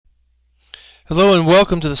Hello and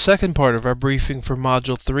welcome to the second part of our briefing for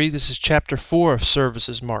Module 3. This is Chapter 4 of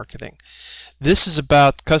Services Marketing. This is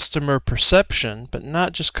about customer perception, but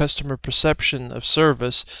not just customer perception of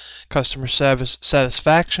service, customer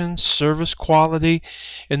satisfaction, service quality,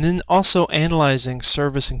 and then also analyzing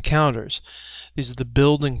service encounters. These are the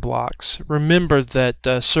building blocks. Remember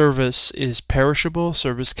that service is perishable.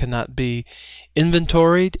 Service cannot be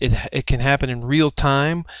inventoried. It can happen in real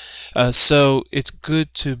time. So it's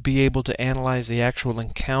good to be able to analyze the actual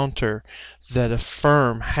encounter that a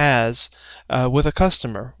firm has with a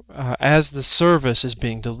customer as the service is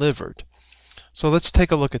being delivered. So let's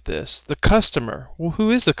take a look at this. The customer. Well, who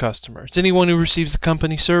is the customer? It's anyone who receives the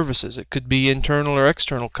company services. It could be internal or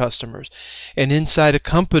external customers. And inside a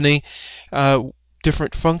company,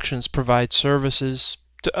 different functions provide services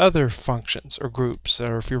to other functions or groups.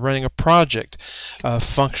 Or if you're running a project,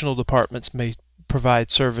 functional departments may provide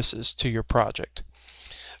services to your project.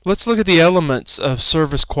 Let's look at the elements of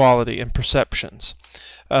service quality and perceptions.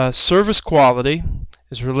 Service quality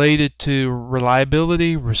is related to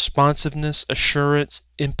reliability, responsiveness, assurance,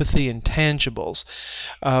 empathy, and tangibles.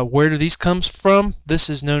 Where do these come from? This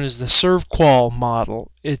is known as the ServQual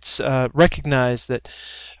model. It's recognized that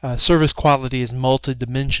service quality is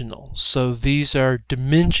multidimensional. So these are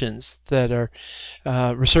dimensions that are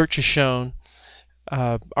research has shown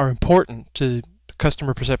are important to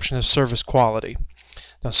customer perception of service quality.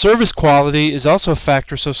 Now, service quality is also a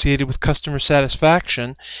factor associated with customer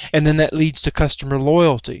satisfaction, and then that leads to customer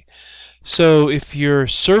loyalty. So if your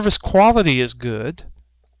service quality is good,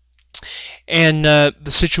 and the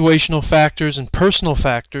situational factors and personal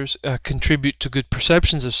factors contribute to good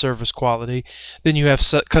perceptions of service quality, then you have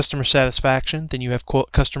customer satisfaction, then you have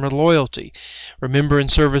customer loyalty. Remember, in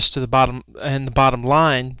service to the bottom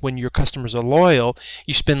line, when your customers are loyal,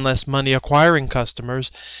 you spend less money acquiring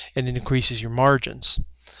customers, and it increases your margins.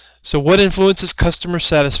 So what influences customer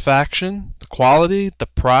satisfaction? The quality, the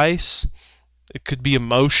price, it could be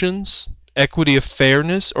emotions, equity of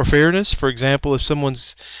fairness. For example, if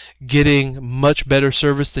someone's getting much better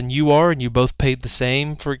service than you are and you both paid the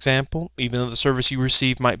same, for example, even though the service you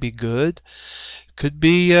receive might be good, could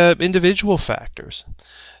be individual factors.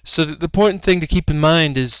 So the important thing to keep in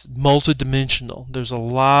mind is multidimensional. There's a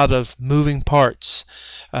lot of moving parts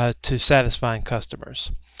to satisfying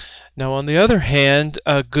customers. Now, on the other hand,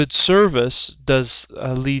 good service does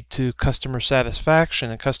lead to customer satisfaction,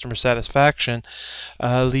 and customer satisfaction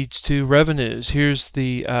leads to revenues. Here's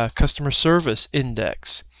the customer service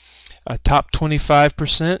index. Top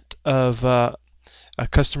 25% of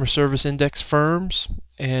customer service index firms,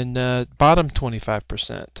 and bottom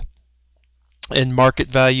 25%. And market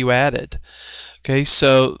value added. Okay,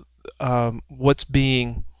 so what's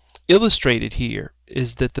being illustrated here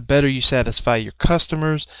is that the better you satisfy your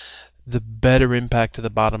customers, the better impact to the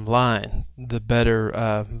bottom line, the better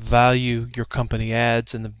value your company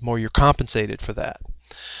adds, and the more you're compensated for that.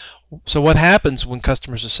 So what happens when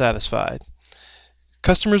customers are satisfied?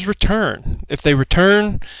 Customers return. If they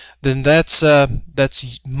return, then that's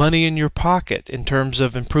money in your pocket in terms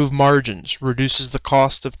of improved margins, reduces the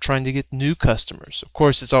cost of trying to get new customers. Of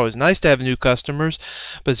course, it's always nice to have new customers,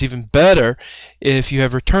 but it's even better if you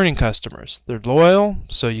have returning customers. They're loyal,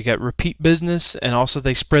 so you got repeat business, and also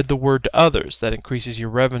they spread the word to others. That increases your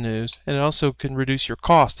revenues, and it also can reduce your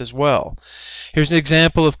cost as well. Here's an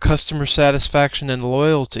example of customer satisfaction and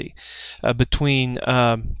loyalty between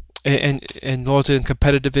and loyalty in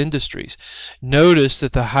competitive industries. Notice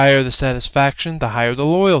that the higher the satisfaction, the higher the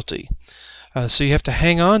loyalty. So you have to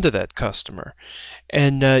hang on to that customer.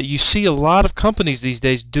 And you see a lot of companies these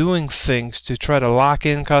days doing things to try to lock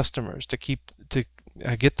in customers, to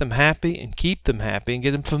get them happy and keep them happy and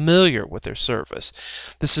get them familiar with their service.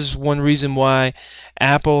 This is one reason why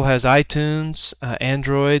Apple has iTunes,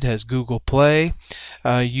 Android has Google Play.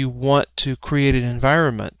 You want to create an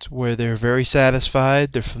environment where they're very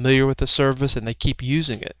satisfied, they're familiar with the service, and they keep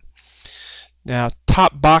using it. Now,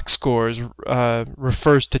 top box scores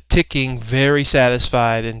refers to ticking very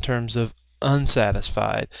satisfied in terms of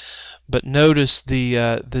unsatisfied. But notice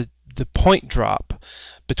the point drop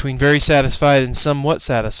between very satisfied and somewhat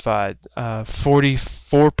satisfied.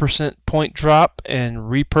 44% point drop in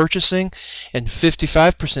repurchasing and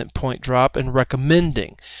 55% point drop in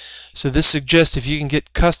recommending. So this suggests if you can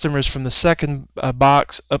get customers from the second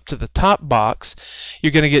box up to the top box,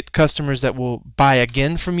 you're going to get customers that will buy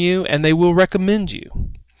again from you, and they will recommend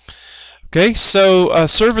you. Okay, so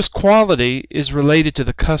service quality is related to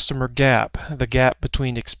the customer gap, the gap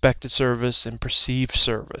between expected service and perceived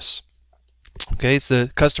service. Okay, it's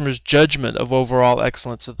the customer's judgment of overall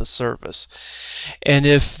excellence of the service. And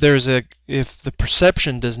if the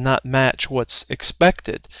perception does not match what's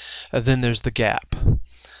expected, then there's the gap.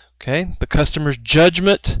 Okay, the customer's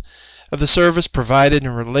judgment of the service provided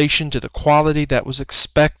in relation to the quality that was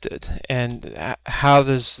expected. And how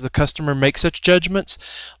does the customer make such judgments?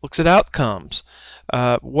 Looks at outcomes.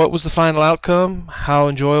 What was the final outcome? How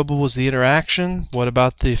enjoyable was the interaction? What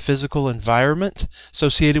about the physical environment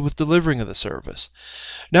associated with delivering of the service?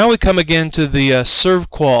 Now we come again to the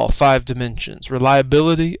ServQual 5 dimensions: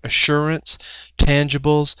 reliability, assurance,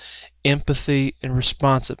 tangibles, empathy, and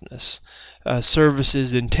responsiveness. Service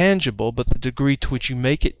is intangible, but the degree to which you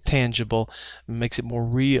make it tangible makes it more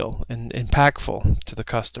real and impactful to the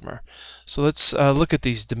customer. So let's look at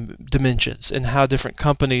these dimensions and how different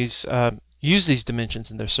companies use these dimensions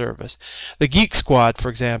in their service. The Geek Squad, for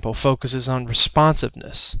example, focuses on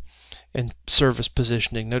responsiveness and service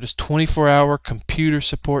positioning. Notice 24-hour computer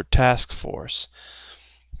support task force.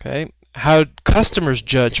 Okay, how customers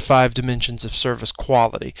judge 5 dimensions of service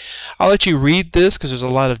quality. I'll let you read this because there's a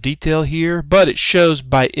lot of detail here, but it shows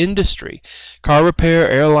by industry: car repair,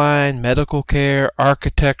 airline, medical care,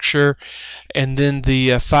 architecture, and then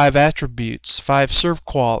the 5 attributes, 5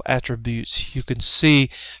 ServQual attributes. You can see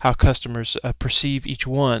how customers perceive each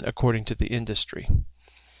one according to the industry.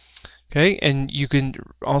 Okay, and you can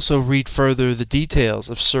also read further the details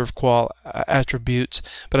of ServQual attributes,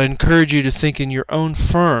 but I encourage you to think in your own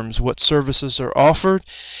firms what services are offered,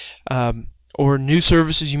 or new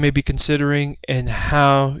services you may be considering, and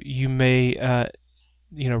how you may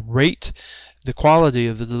rate the quality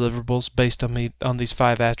of the deliverables based on these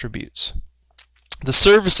 5 attributes. The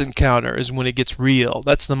service encounter is when it gets real.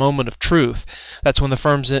 That's the moment of truth. That's when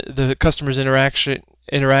the customer's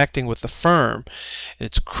interacting with the firm, and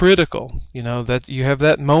it's critical. That you have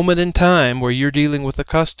that moment in time where you're dealing with the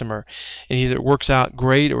customer, and either it works out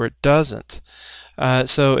great or it doesn't.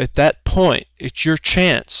 So at that point, it's your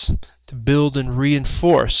chance to build and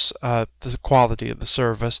reinforce the quality of the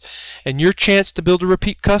service, and your chance to build a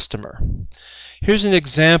repeat customer. Here's an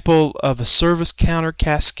example of a service counter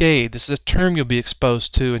cascade. This is a term you'll be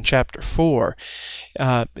exposed to in Chapter 4.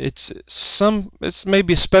 It's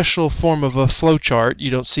maybe a special form of a flow chart. You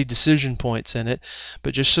don't see decision points in it,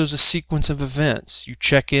 but just shows a sequence of events. You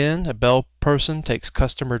check in, a bell person takes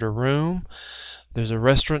customer to room. There's a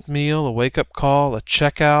restaurant meal, a wake-up call, a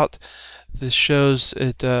checkout. This shows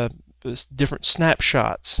different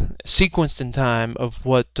snapshots, sequenced in time of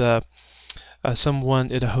what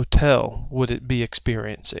someone at a hotel would it be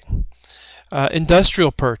experiencing.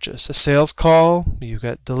 Industrial purchase, a sales call, you've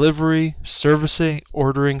got delivery, servicing,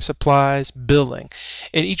 ordering supplies, billing.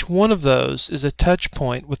 And each one of those is a touch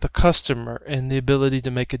point with the customer and the ability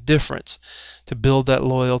to make a difference, to build that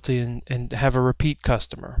loyalty and have a repeat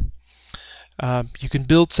customer. You can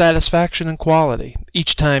build satisfaction and quality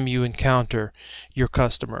each time you encounter your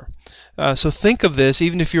customer. So think of this,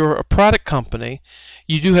 even if you're a product company,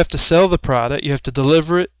 you do have to sell the product, you have to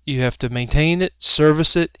deliver it, you have to maintain it,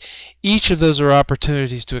 service it. Each of those are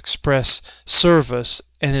opportunities to express service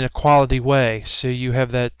and in a quality way, so you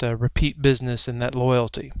have that repeat business and that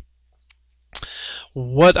loyalty.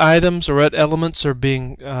 What items or what elements are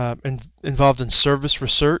being involved in service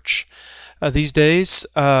research these days?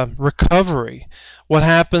 Recovery. What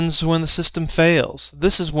happens when the system fails?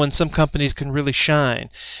 This is when some companies can really shine.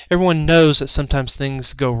 Everyone knows that sometimes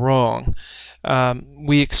things go wrong.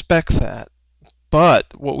 We expect that.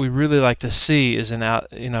 But what we really like to see is an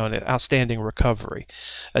outstanding recovery.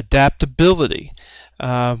 Adaptability.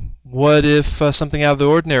 What if something out of the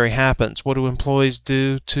ordinary happens? What do employees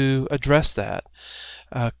do to address that?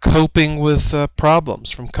 Coping with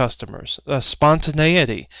problems from customers.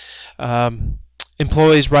 Spontaneity.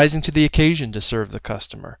 Employees rising to the occasion to serve the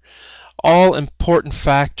customer. All important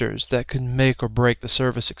factors that can make or break the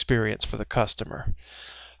service experience for the customer.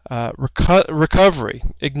 Recovery.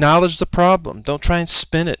 Acknowledge the problem. Don't try and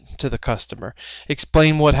spin it to the customer.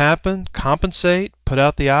 Explain what happened, compensate, put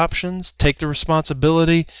out the options, take the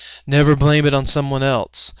responsibility, never blame it on someone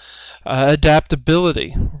else.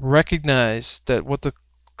 Adaptability. Recognize that what the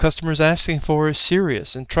customer is asking for is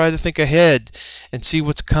serious and try to think ahead and see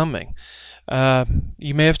what's coming.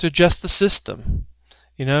 You may have to adjust the system.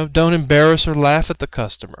 Don't embarrass or laugh at the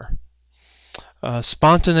customer.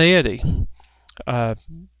 Spontaneity.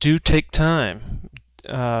 Do take time.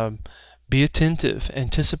 Be attentive.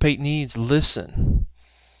 Anticipate needs. Listen.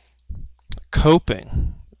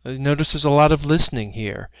 Coping. Notice there's a lot of listening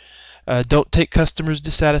here. Don't take customers'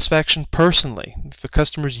 dissatisfaction personally. If a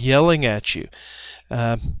customer's yelling at you,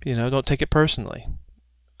 don't take it personally.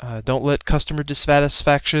 Don't let customer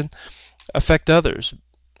dissatisfaction affect others.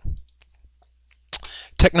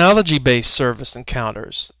 Technology-based service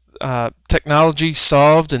encounters. Technology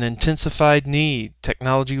solved an intensified need.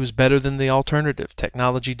 Technology was better than the alternative.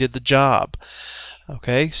 Technology did the job.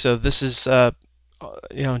 Okay, so this is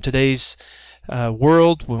in today's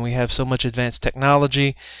world, when we have so much advanced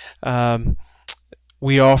technology,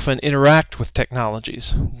 we often interact with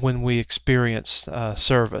technologies when we experience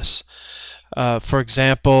service. For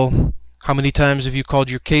example, how many times have you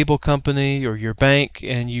called your cable company or your bank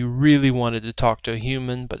and you really wanted to talk to a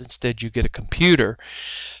human, but instead you get a computer?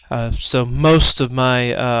 So most of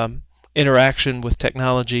my interaction with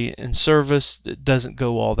technology and service doesn't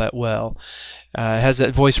go all that well. It has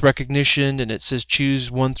that voice recognition and it says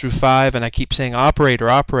choose 1 through 5, and I keep saying operator,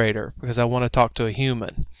 operator, because I want to talk to a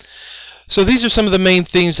human. So these are some of the main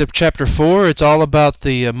themes of Chapter 4. It's all about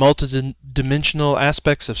the multidimensional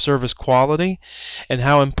aspects of service quality and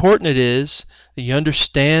how important it is that you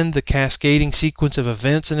understand the cascading sequence of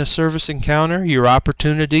events in a service encounter, your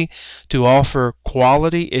opportunity to offer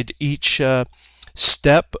quality at each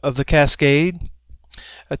step of the cascade,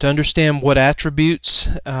 to understand what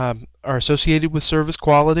attributes are associated with service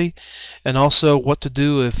quality, and also what to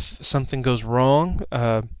do if something goes wrong.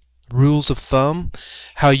 Rules of thumb,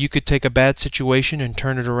 how you could take a bad situation and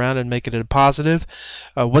turn it around and make it a positive.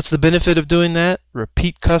 What's the benefit of doing that?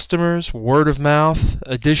 Repeat customers, word of mouth,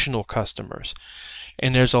 additional customers.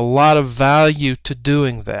 And there's a lot of value to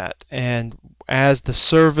doing that. And as the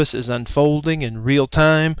service is unfolding in real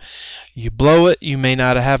time, you blow it, you may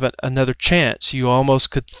not have another chance. You almost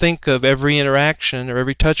could think of every interaction or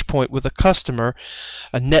every touch point with a customer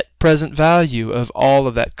a net present value of all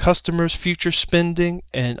of that customer's future spending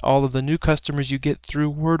and all of the new customers you get through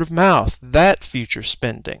word of mouth, that future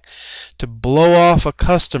spending. To blow off a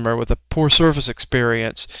customer with a poor service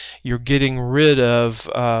experience, you're getting rid of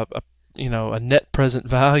a net present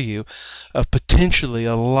value of potentially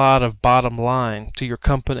a lot of bottom line to your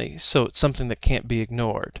company. So it's something that can't be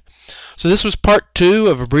ignored. So this was part 2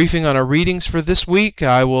 of a briefing on our readings for this week.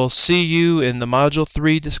 I will see you in the Module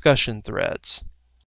 3 discussion threads.